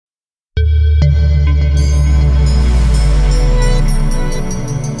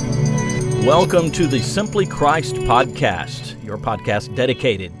Welcome to the Simply Christ podcast, your podcast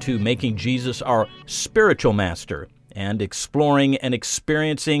dedicated to making Jesus our spiritual master and exploring and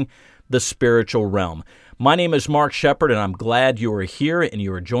experiencing the spiritual realm. My name is Mark Shepard, and I'm glad you are here and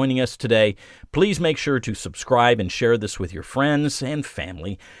you are joining us today. Please make sure to subscribe and share this with your friends and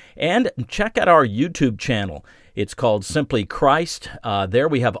family, and check out our YouTube channel. It's called Simply Christ. There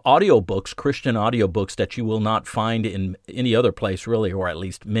we have audiobooks, Christian audiobooks that you will not find in any other place, really, or at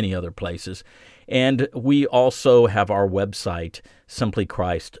least many other places. And we also have our website,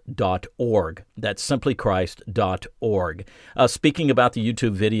 simplychrist.org. That's simplychrist.org. Speaking about the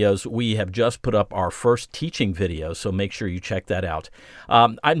YouTube videos, we have just put up our first teaching video, so make sure you check that out.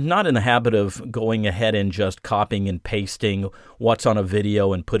 I'm not in the habit of going ahead and just copying and pasting what's on a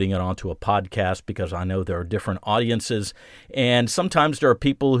video and putting it onto a podcast, because I know there are different audiences, and sometimes there are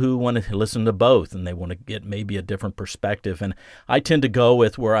people who want to listen to both, and they want to get maybe a different perspective, and I tend to go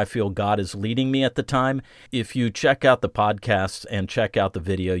with where I feel God is leading me at the time. If you check out the podcast and check out the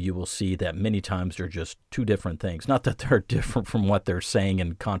video, you will see that many times they're just two different things. Not that they're different from what they're saying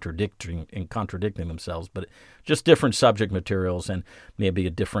and contradicting themselves, but just different subject materials and maybe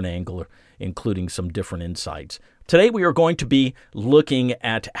a different angle, including some different insights. Today we are going to be looking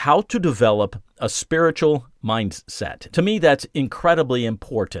at how to develop a spiritual mindset. To me, that's incredibly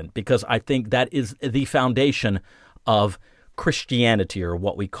important because I think that is the foundation of Christianity, or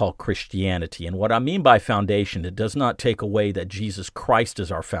what we call Christianity. And what I mean by foundation, it does not take away that Jesus Christ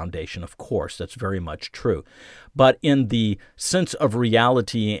is our foundation. Of course, that's very much true. But in the sense of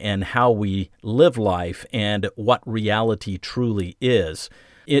reality and how we live life and what reality truly is,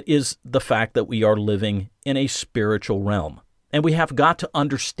 it is the fact that we are living in a spiritual realm. And we have got to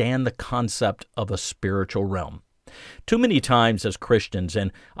understand the concept of a spiritual realm. Too many times as Christians,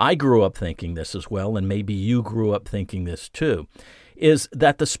 and I grew up thinking this as well, and maybe you grew up thinking this too, is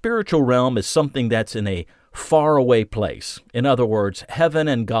that the spiritual realm is something that's in a faraway place. In other words, heaven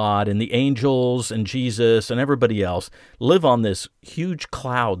and God and the angels and Jesus and everybody else live on this huge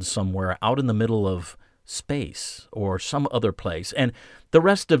cloud somewhere out in the middle of space or some other place. And the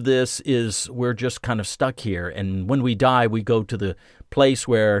rest of this is we're just kind of stuck here. And when we die, we go to the place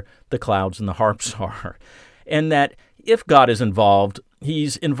where the clouds and the harps are. And that if God is involved,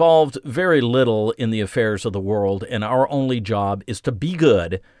 He's involved very little in the affairs of the world, and our only job is to be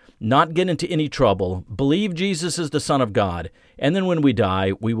good, not get into any trouble, believe Jesus is the Son of God, and then when we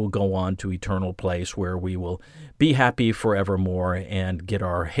die, we will go on to eternal place where we will be happy forevermore and get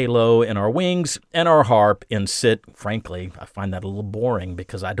our halo and our wings and our harp and sit. Frankly, I find that a little boring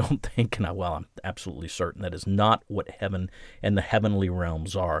because I don't think, I'm absolutely certain that is not what heaven and the heavenly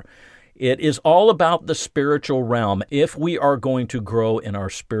realms are. It is all about the spiritual realm. If we are going to grow in our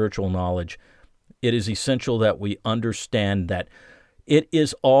spiritual knowledge, it is essential that we understand that it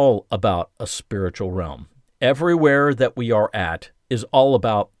is all about a spiritual realm. Everywhere that we are at is all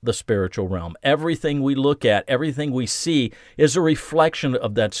about the spiritual realm. Everything we look at, everything we see is a reflection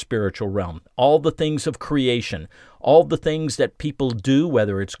of that spiritual realm. All the things of creation, all the things that people do,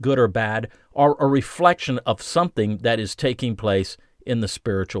 whether it's good or bad, are a reflection of something that is taking place in the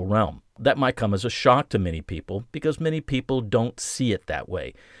spiritual realm. That might come as a shock to many people because many people don't see it that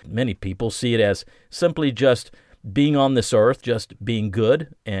way. Many people see it as simply just being on this earth, just being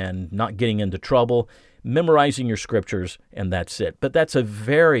good and not getting into trouble, memorizing your scriptures, and that's it. But that's a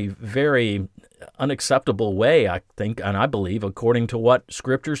very, very unacceptable way, I think, and I believe, according to what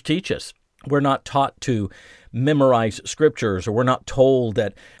scriptures teach us. We're not taught to memorize scriptures, or we're not told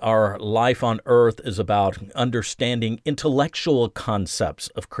that our life on earth is about understanding intellectual concepts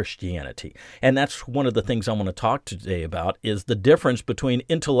of Christianity. And that's one of the things I want to talk today about, is the difference between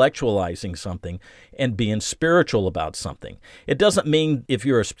intellectualizing something and being spiritual about something. It doesn't mean if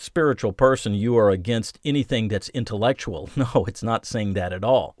you're a spiritual person, you are against anything that's intellectual. No, it's not saying that at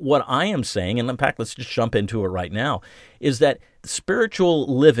all. What I am saying, and in fact, let's just jump into it right now, is that spiritual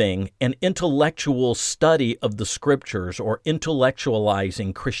living and intellectual study of the scriptures, or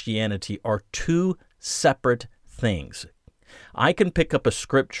intellectualizing Christianity, are two separate things. I can pick up a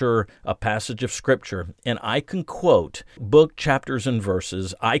scripture, a passage of scripture, and I can quote book, chapters, and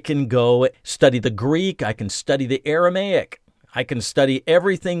verses. I can go study the Greek. I can study the Aramaic. I can study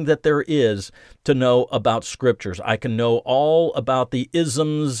everything that there is to know about scriptures. I can know all about the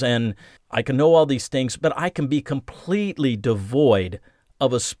isms, and I can know all these things, but I can be completely devoid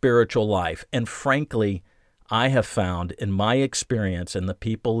of a spiritual life. And frankly, I have found in my experience and the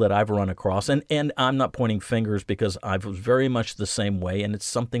people that I've run across, and I'm not pointing fingers because I was very much the same way, and it's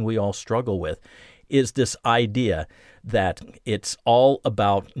something we all struggle with, is this idea that it's all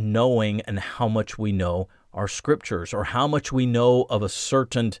about knowing and how much we know our scriptures or how much we know of a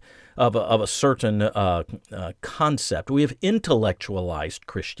certain concept. We have intellectualized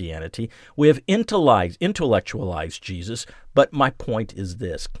Christianity. We have intellectualized Jesus. But my point is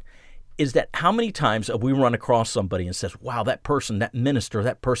this, is that how many times have we run across somebody and says, wow, that person, that minister,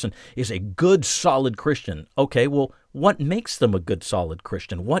 that person is a good, solid Christian. Okay, well, what makes them a good, solid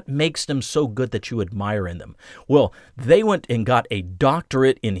Christian? What makes them so good that you admire in them? Well, they went and got a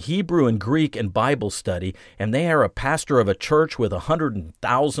doctorate in Hebrew and Greek and Bible study, and they are a pastor of a church with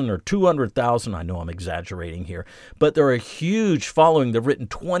 100,000 or 200,000. I know I'm exaggerating here, but they're a huge following. They've written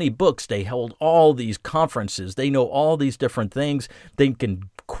 20 books. They held all these conferences. They know all these different things. They can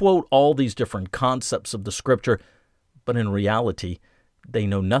quote all these different concepts of the Scripture, but in reality, they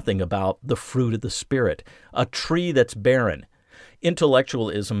know nothing about the fruit of the Spirit, a tree that's barren.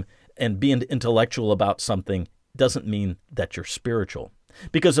 Intellectualism and being intellectual about something doesn't mean that you're spiritual.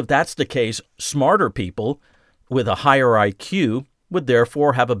 Because if that's the case, smarter people with a higher IQ would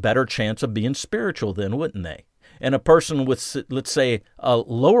therefore have a better chance of being spiritual then, wouldn't they? And a person with, let's say, a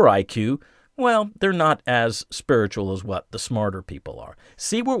lower IQ, well, they're not as spiritual as what the smarter people are.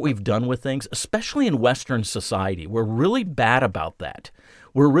 See what we've done with things, especially in Western society. We're really bad about that.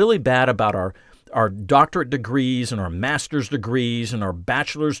 We're really bad about our doctorate degrees and our master's degrees and our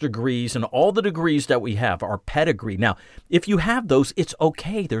bachelor's degrees and all the degrees that we have, our pedigree. Now, if you have those, it's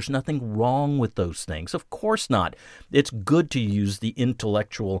okay. There's nothing wrong with those things. Of course not. It's good to use the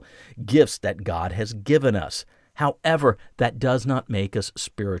intellectual gifts that God has given us. However, that does not make us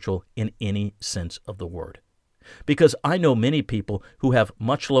spiritual in any sense of the word. Because I know many people who have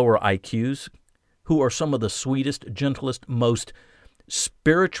much lower IQs, who are some of the sweetest, gentlest, most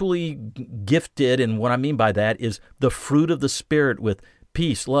spiritually gifted, and what I mean by that is the fruit of the Spirit with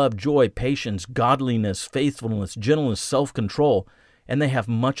peace, love, joy, patience, godliness, faithfulness, gentleness, self-control, and they have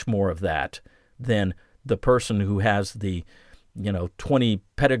much more of that than the person who has the 20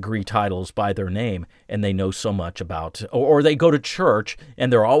 pedigree titles by their name, and they know so much about, or they go to church,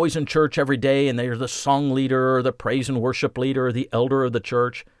 and they're always in church every day, and they're the song leader, or the praise and worship leader, or the elder of the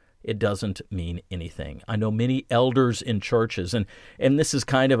church. It doesn't mean anything. I know many elders in churches, and this is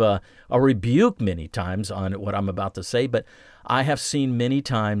kind of a rebuke many times on what I'm about to say, but I have seen many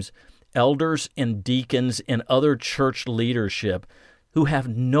times elders and deacons and other church leadership who have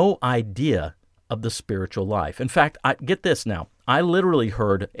no idea of the spiritual life. In fact, get this now. I literally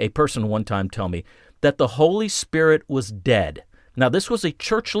heard a person one time tell me that the Holy Spirit was dead. Now, this was a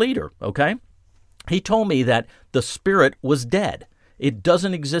church leader, okay? He told me that the Spirit was dead. It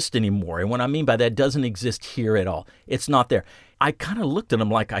doesn't exist anymore. And what I mean by that, it doesn't exist here at all. It's not there. I kind of looked at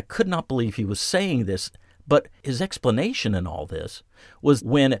him like I could not believe he was saying this. But his explanation in all this was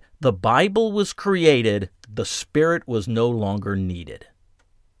when the Bible was created, the Spirit was no longer needed.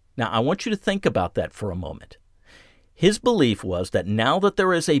 Now, I want you to think about that for a moment. His belief was that now that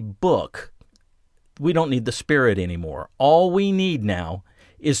there is a book, we don't need the Spirit anymore. All we need now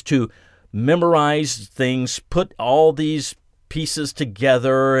is to memorize things, put all these pieces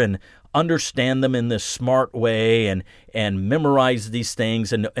together and understand them in this smart way and memorize these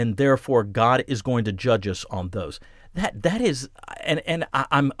things, and therefore God is going to judge us on those. That is, and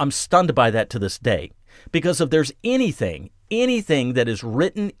I'm stunned by that to this day, because if there's anything that is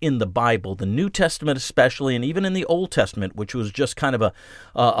written in the Bible, the New Testament especially, and even in the Old Testament, which was just kind of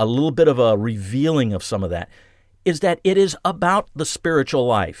a little bit of a revealing of some of that, is that it is about the spiritual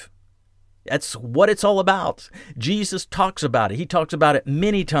life. That's what it's all about. Jesus talks about it. He talks about it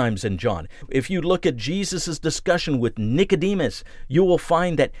many times in John. If you look at Jesus' discussion with Nicodemus, you will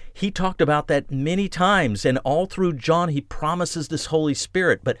find that he talked about that many times. And all through John, he promises this Holy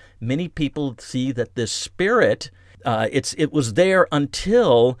Spirit. But many people see that this Spirit, it was there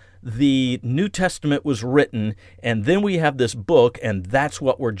until the New Testament was written, and then we have this book, and that's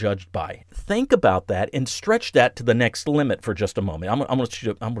what we're judged by. Think about that and stretch that to the next limit for just a moment. I'm going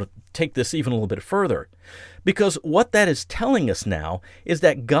to take this even a little bit further, because what that is telling us now is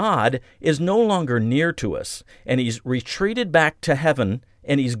that God is no longer near to us, and He's retreated back to heaven,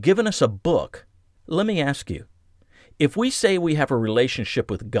 and He's given us a book. Let me ask you, if we say we have a relationship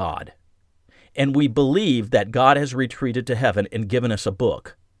with God, and we believe that God has retreated to heaven and given us a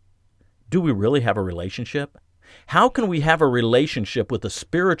book, do we really have a relationship? How can we have a relationship with a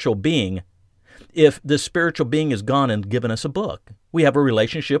spiritual being if the spiritual being is gone and given us a book? We have a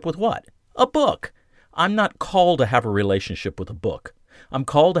relationship with what? A book. I'm not called to have a relationship with a book. I'm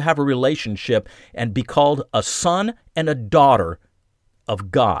called to have a relationship and be called a son and a daughter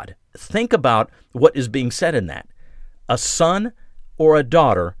of God. Think about what is being said in that. A son or a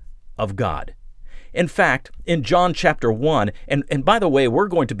daughter of God. In fact, in John chapter 1, and by the way, we're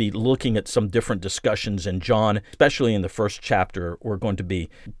going to be looking at some different discussions in John, especially in the first chapter. We're going to be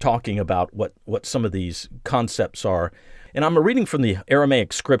talking about what some of these concepts are. And I'm reading from the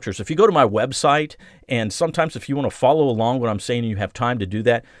Aramaic scriptures. If you go to my website, and sometimes if you want to follow along what I'm saying and you have time to do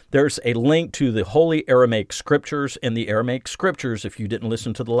that, there's a link to the Holy Aramaic Scriptures. And the Aramaic Scriptures, if you didn't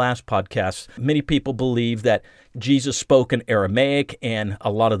listen to the last podcast, many people believe that Jesus spoke in Aramaic, and a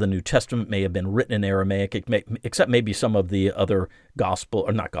lot of the New Testament may have been written in Aramaic, except maybe some of the other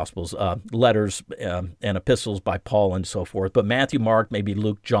letters and epistles by Paul and so forth. But Matthew, Mark, maybe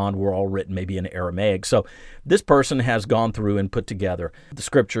Luke, John were all written maybe in Aramaic. So this person has gone through and put together the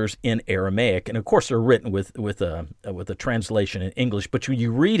scriptures in Aramaic, and of course they're written with a translation in English. But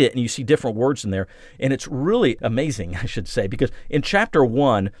you read it and you see different words in there, and it's really amazing, I should say, because in chapter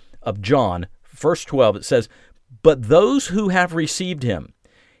 1 of John, verse 12, it says, "But those who have received him,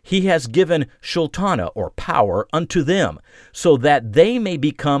 he has given sultana, or power, unto them, so that they may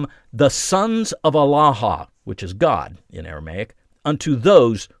become the sons of Allah," which is God in Aramaic, "unto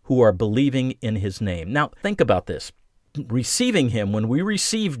those who are believing in his name." Now, think about this. Receiving him, when we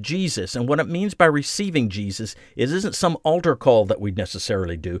receive Jesus, and what it means by receiving Jesus isn't some altar call that we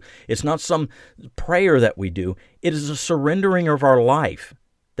necessarily do. It's not some prayer that we do. It is a surrendering of our life.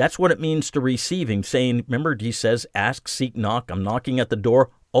 That's what it means to receiving, saying, remember, he says, ask, seek, knock. I'm knocking at the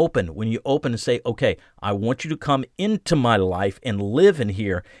door. Open. When you open and say, okay, I want you to come into my life and live in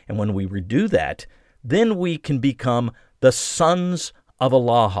here. And when we do that, then we can become the sons of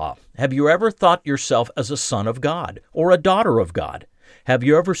Allah. Have you ever thought yourself as a son of God or a daughter of God? Have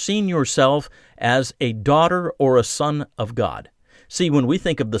you ever seen yourself as a daughter or a son of God? See, when we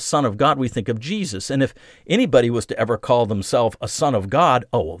think of the Son of God, we think of Jesus. And if anybody was to ever call themselves a son of God,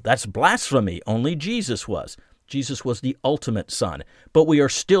 that's blasphemy. Only Jesus was. Jesus was the ultimate son. But we are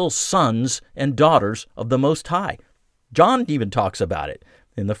still sons and daughters of the Most High. John even talks about it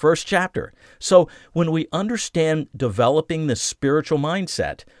in the first chapter. So when we understand developing the spiritual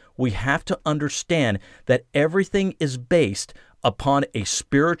mindset, we have to understand that everything is based upon a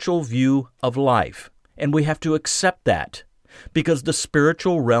spiritual view of life. And we have to accept that, because the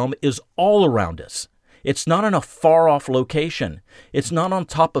spiritual realm is all around us. It's not in a far-off location. It's not on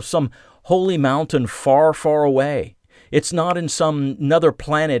top of some holy mountain far, far away. It's not in some another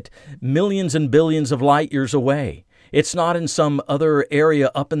planet millions and billions of light years away. It's not in some other area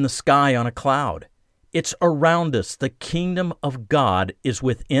up in the sky on a cloud. It's around us. The kingdom of God is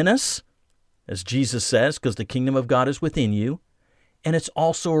within us, as Jesus says, because the kingdom of God is within you. And it's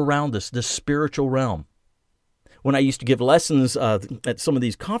also around us, the spiritual realm. When I used to give lessons at some of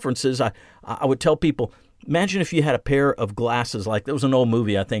these conferences, I would tell people, imagine if you had a pair of glasses, like there was an old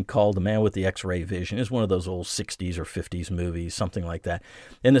movie, I think, called The Man with the X-Ray Vision. It was one of those old 60s or 50s movies, something like that.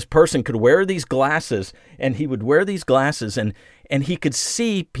 And this person could wear these glasses, and he would wear these glasses, and he could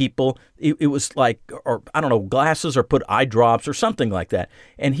see people. It was like, or I don't know, glasses or put eye drops or something like that.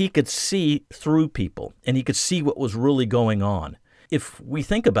 And he could see through people, and he could see what was really going on. If we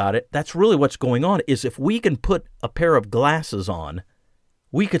think about it, that's really what's going on, is if we can put a pair of glasses on,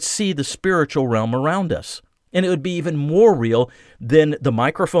 we could see the spiritual realm around us. And it would be even more real than the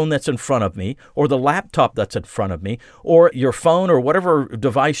microphone that's in front of me, or the laptop that's in front of me, or your phone or whatever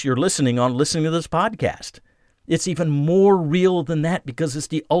device you're listening to this podcast. It's even more real than that, because it's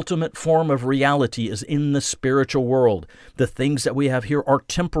the ultimate form of reality is in the spiritual world. The things that we have here are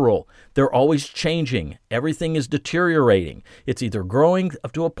temporal. They're always changing. Everything is deteriorating. It's either growing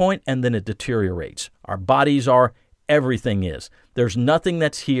up to a point and then it deteriorates. Our bodies are, everything is. There's nothing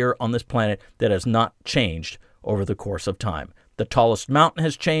that's here on this planet that has not changed over the course of time. The tallest mountain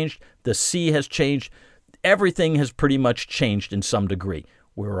has changed. The sea has changed. Everything has pretty much changed in some degree.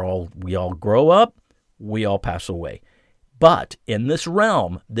 We all grow up. We all pass away. But in this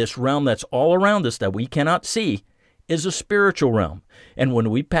realm that's all around us that we cannot see, is a spiritual realm. And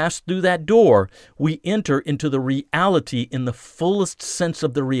when we pass through that door, we enter into the reality in the fullest sense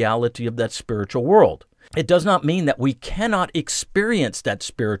of the reality of that spiritual world. It does not mean that we cannot experience that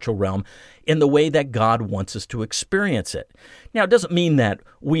spiritual realm in the way that God wants us to experience it. Now, it doesn't mean that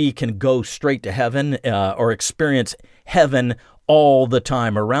we can go straight to heaven or experience heaven all the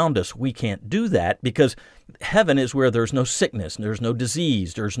time around us. We can't do that, because heaven is where there's no sickness, there's no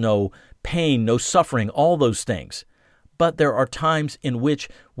disease, there's no pain, no suffering, all those things. But there are times in which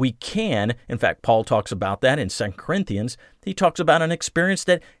we can, in fact, Paul talks about that in 2 Corinthians. He talks about an experience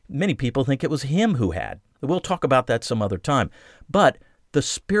that many people think it was him who had. We'll talk about that some other time. But the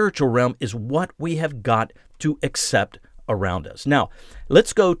spiritual realm is what we have got to accept around us. Now,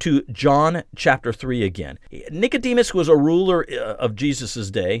 let's go to John chapter 3 again. Nicodemus was a ruler of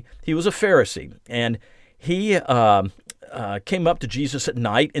Jesus' day. He was a Pharisee, and he came up to Jesus at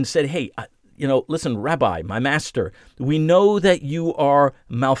night and said, hey, listen, Rabbi, my master, we know that you are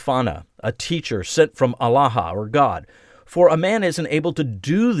Malfana, a teacher sent from Allah or God. For a man isn't able to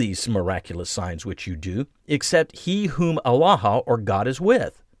do these miraculous signs which you do, except he whom Allah or God is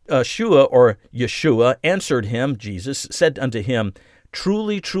with. Yeshua answered him, Jesus said unto him,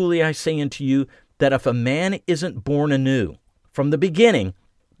 Truly, truly, I say unto you, that if a man isn't born anew, born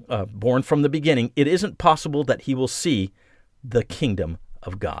from the beginning, it isn't possible that he will see the kingdom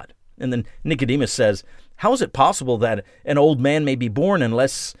of God. And then Nicodemus says, how is it possible that an old man may be born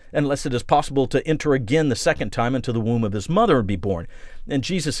unless it is possible to enter again the second time into the womb of his mother and be born? And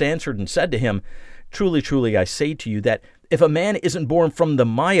Jesus answered and said to him, Truly, truly, I say to you that if a man isn't born from the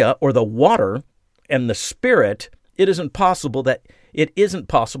Maya or the water and the Spirit, it isn't possible that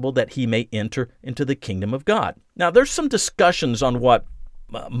he may enter into the kingdom of God. Now, there's some discussions on what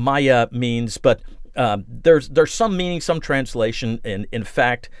Maya means, but there's some meaning, some translation, in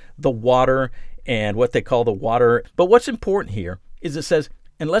fact, the water and what they call the water. But what's important here is it says,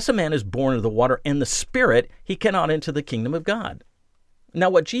 unless a man is born of the water and the Spirit, he cannot enter the kingdom of God. Now,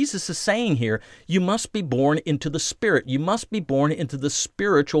 what Jesus is saying here, you must be born into the Spirit. You must be born into the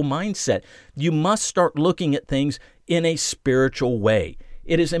spiritual mindset. You must start looking at things in a spiritual way.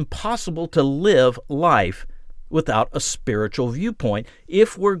 It is impossible to live life without a spiritual viewpoint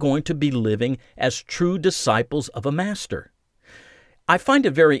if we're going to be living as true disciples of a master. I find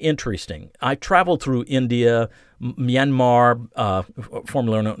it very interesting. I traveled through India, Myanmar,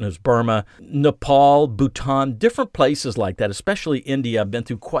 formerly known as Burma, Nepal, Bhutan, different places like that, especially India. I've been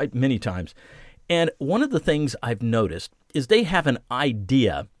through quite many times. And one of the things I've noticed is they have an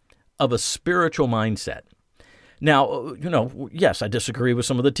idea of a spiritual mindset. Now, yes, I disagree with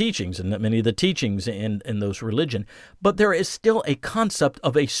some of the teachings and many of the teachings in those religion, but there is still a concept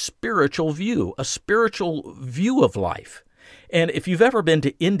of a spiritual view of life. And if you've ever been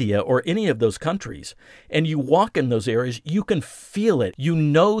to India or any of those countries and you walk in those areas, you can feel it. You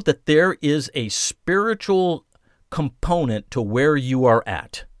know that there is a spiritual component to where you are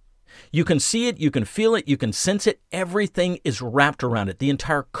at. You can see it, you can feel it, you can sense it. Everything is wrapped around it. The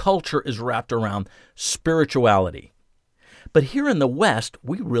entire culture is wrapped around spirituality. But here in the West,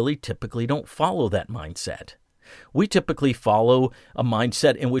 we really typically don't follow that mindset. We typically follow a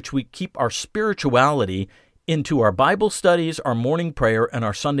mindset in which we keep our spirituality into our Bible studies, our morning prayer, and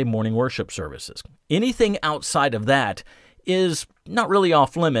our Sunday morning worship services. Anything outside of that is not really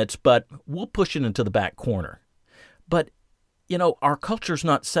off limits, but we'll push it into the back corner. But our culture's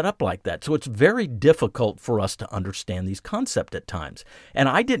not set up like that, so it's very difficult for us to understand these concepts at times. And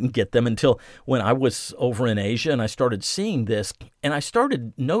I didn't get them until when I was over in Asia and I started seeing this, and I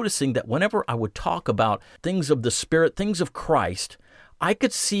started noticing that whenever I would talk about things of the Spirit, things of Christ, I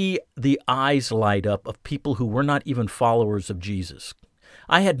could see the eyes light up of people who were not even followers of Jesus.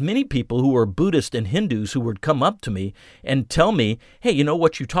 I had many people who were Buddhist and Hindus who would come up to me and tell me, hey,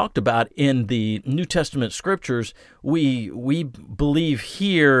 what you talked about in the New Testament scriptures, we believe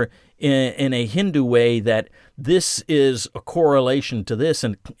here in a Hindu way that this is a correlation to this.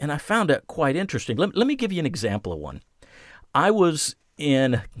 And I found it quite interesting. Let me give you an example of one. I was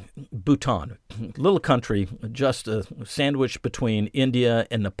in Bhutan, little country, just a sandwich between India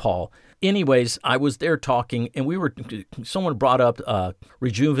and Nepal. Anyways, I was there talking, and someone brought up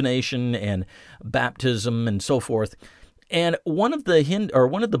rejuvenation and baptism and so forth. And one of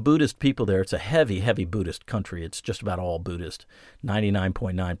the Buddhist people there, it's a heavy, heavy Buddhist country. It's just about all Buddhist,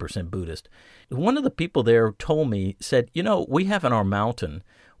 99.9% Buddhist. One of the people there said, we have in our mountain,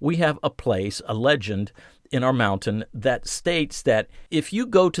 we have a place, a legend in our mountain that states that if you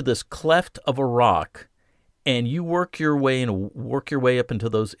go to this cleft of a rock and you work your way up into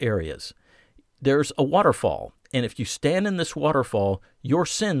those areas, there's a waterfall. And if you stand in this waterfall, your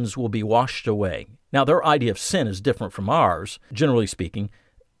sins will be washed away. Now, their idea of sin is different from ours, generally speaking,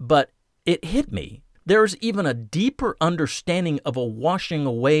 but it hit me. There's even a deeper understanding of a washing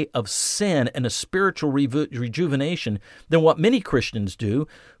away of sin and a spiritual rejuvenation than what many Christians do,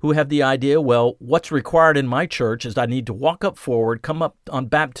 who have the idea, well, what's required in my church is I need to walk up forward, come up on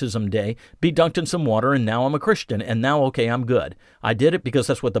baptism day, be dunked in some water, and now I'm a Christian, and now, okay, I'm good. I did it because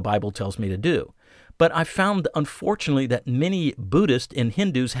that's what the Bible tells me to do. But I found, unfortunately, that many Buddhists and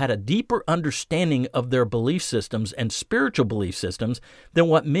Hindus had a deeper understanding of their belief systems and spiritual belief systems than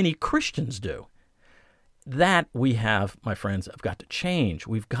what many Christians do. That we have, my friends, have got to change.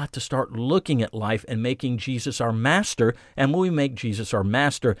 We've got to start looking at life and making Jesus our master. And when we make Jesus our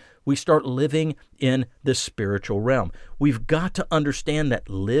master, we start living in this spiritual realm. We've got to understand that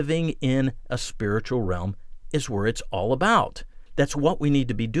living in a spiritual realm is where it's all about. That's what we need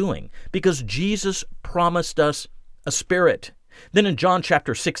to be doing because Jesus promised us a spirit. Then in John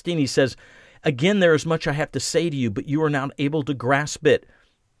chapter 16, he says, "Again, there is much I have to say to you, but you are not able to grasp it.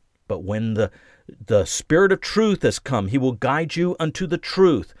 But when the Spirit of truth has come, he will guide you unto the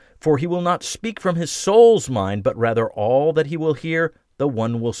truth. For he will not speak from his soul's mind, but rather all that he will hear, the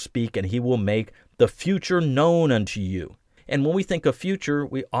one will speak, and he will make the future known unto you." And when we think of future,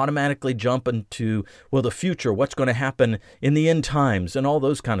 we automatically jump into, well, the future, what's going to happen in the end times and all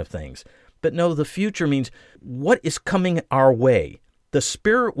those kind of things. But no, the future means what is coming our way. The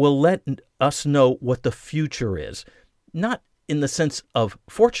Spirit will let us know what the future is, not in the sense of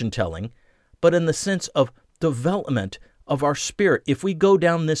fortune telling, but in the sense of development of our spirit. If we go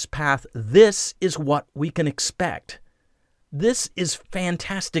down this path, this is what we can expect. This is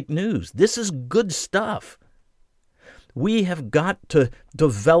fantastic news. This is good stuff. We have got to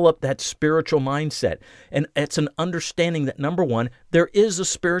develop that spiritual mindset. And it's an understanding that, number one, there is a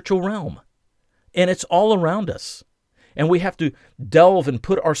spiritual realm, and it's all around us. And we have to delve and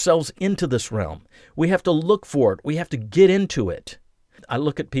put ourselves into this realm. We have to look for it. We have to get into it. I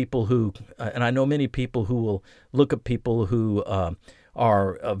look at people who, and I know many people who will look at people who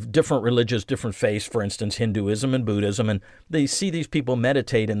are of different religions, different faiths, for instance, Hinduism and Buddhism, and they see these people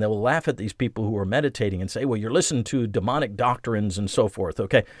meditate, and they will laugh at these people who are meditating and say, well, you're listening to demonic doctrines and so forth,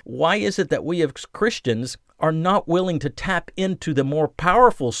 okay? Why is it that we as Christians are not willing to tap into the more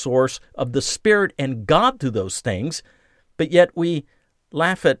powerful source of the Spirit and God through those things, but yet we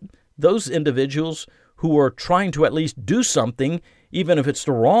laugh at those individuals who are trying to at least do something, even if it's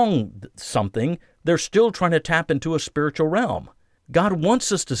the wrong something, they're still trying to tap into a spiritual realm. God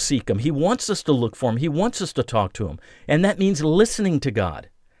wants us to seek Him. He wants us to look for Him. He wants us to talk to Him. And that means listening to God.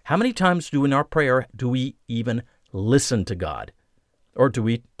 How many times in our prayer do we even listen to God? Or do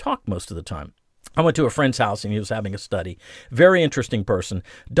we talk most of the time? I went to a friend's house and he was having a study. Very interesting person.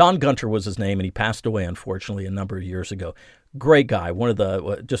 Don Gunter was his name, and he passed away, unfortunately, a number of years ago. Great guy,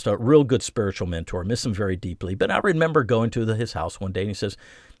 just a real good spiritual mentor. Miss him very deeply. But I remember going to his house one day, and he says,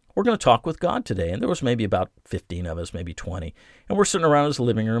 we're going to talk with God today. And there was maybe about 15 of us, maybe 20. And we're sitting around his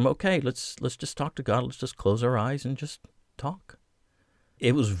living room. Okay, let's just talk to God. Let's just close our eyes and just talk.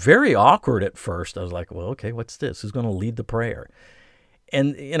 It was very awkward at first. I was like, well, okay, what's this? Who's going to lead the prayer?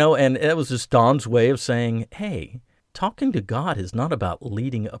 And, and it was just Don's way of saying, hey, talking to God is not about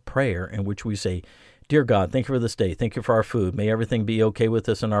leading a prayer in which we say, dear God, thank you for this day. Thank you for our food. May everything be okay with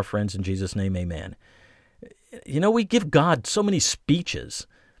us and our friends. In Jesus' name, amen. We give God so many speeches,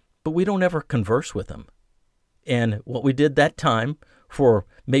 but we don't ever converse with Him. And what we did that time for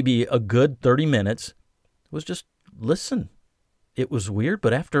maybe a good 30 minutes was just listen. It was weird,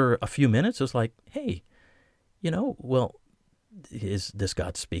 but after a few minutes, it was like, hey, well, is this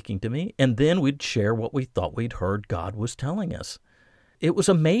God speaking to me? And then we'd share what we thought we'd heard God was telling us. It was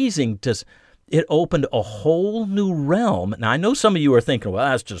amazing. It opened a whole new realm. Now, I know some of you are thinking, well,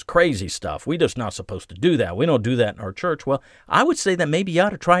 that's just crazy stuff. We're just not supposed to do that. We don't do that in our church. Well, I would say that maybe you ought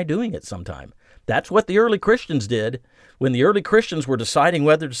to try doing it sometime. That's what the early Christians did. When the early Christians were deciding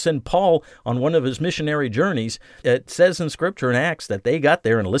whether to send Paul on one of his missionary journeys, it says in Scripture in Acts that they got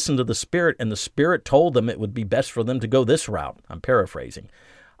there and listened to the Spirit, and the Spirit told them it would be best for them to go this route. I'm paraphrasing.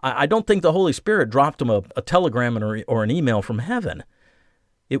 I don't think the Holy Spirit dropped them a telegram or an email from heaven.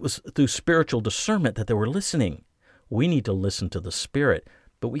 It was through spiritual discernment that they were listening. We need to listen to the Spirit,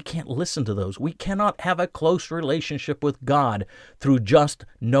 but we can't listen to those. We cannot have a close relationship with God through just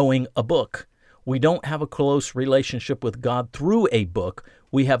knowing a book. We don't have a close relationship with God through a book.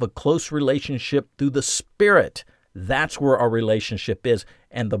 We have a close relationship through the Spirit. That's where our relationship is.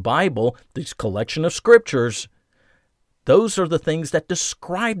 And the Bible, this collection of scriptures, those are the things that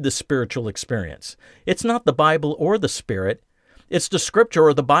describe the spiritual experience. It's not the Bible or the Spirit. It's the Scripture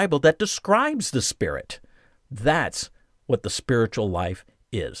or the Bible that describes the Spirit. That's what the spiritual life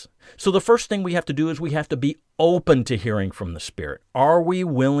is. So the first thing we have to do is we have to be open to hearing from the Spirit. Are we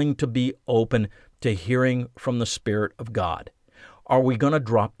willing to be open to hearing from the Spirit of God? Are we going to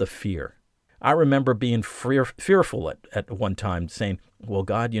drop the fear? I remember being fearful at one time, saying, well,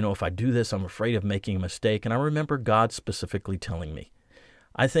 God, if I do this, I'm afraid of making a mistake. And I remember God specifically telling me,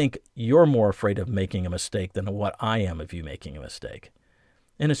 I think you're more afraid of making a mistake than what I am of you making a mistake.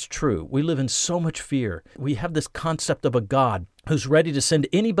 And it's true. We live in so much fear. We have this concept of a God who's ready to send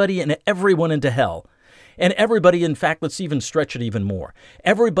anybody and everyone into hell. And everybody, in fact, let's even stretch it even more.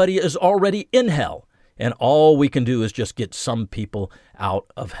 Everybody is already in hell. And all we can do is just get some people out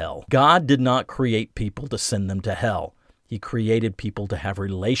of hell. God did not create people to send them to hell. He created people to have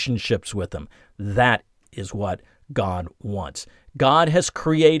relationships with them. That is what God wants. God has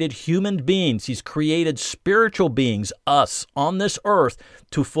created human beings. He's created spiritual beings, us, on this earth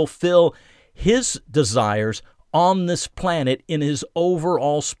to fulfill His desires on this planet in His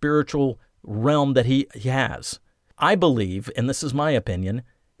overall spiritual realm that He has. I believe, and this is my opinion,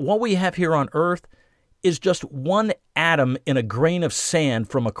 what we have here on earth is just one atom in a grain of sand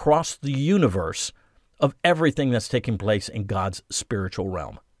from across the universe of everything that's taking place in God's spiritual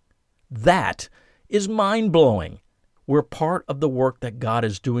realm. That is mind-blowing. We're part of the work that God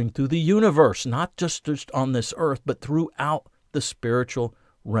is doing through the universe, not just on this earth, but throughout the spiritual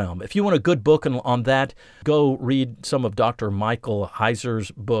realm. If you want a good book on that, go read some of Dr. Michael Heiser's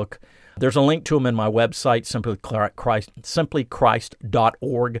book. There's a link to him in my website,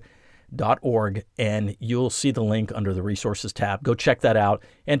 simplychrist.org, and you'll see the link under the resources tab. Go check that out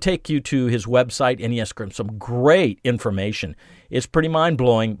and take you to his website, and he has some great information. It's pretty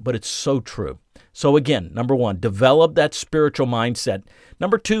mind-blowing, but it's so true. So again, number one, develop that spiritual mindset.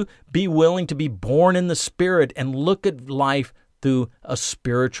 Number two, be willing to be born in the Spirit and look at life through a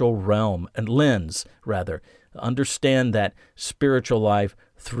spiritual realm and lens, rather. Understand that spiritual life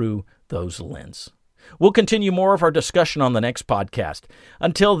through those lenses. We'll continue more of our discussion on the next podcast.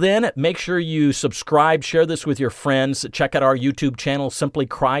 Until then, make sure you subscribe, share this with your friends, check out our YouTube channel, Simply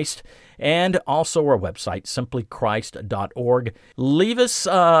Christ, and also our website, simplychrist.org. Leave us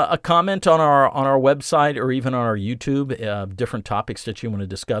a comment on our website or even on our YouTube, different topics that you want to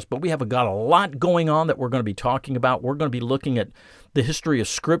discuss. But we have got a lot going on that we're going to be talking about. We're going to be looking at the history of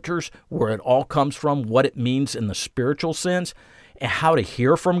Scriptures, where it all comes from, what it means in the spiritual sense, and how to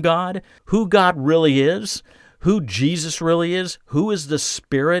hear from God, who God really is, who Jesus really is, who is the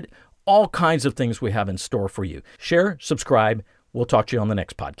Spirit, all kinds of things we have in store for you. Share, subscribe. We'll talk to you on the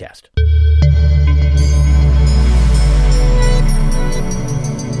next podcast.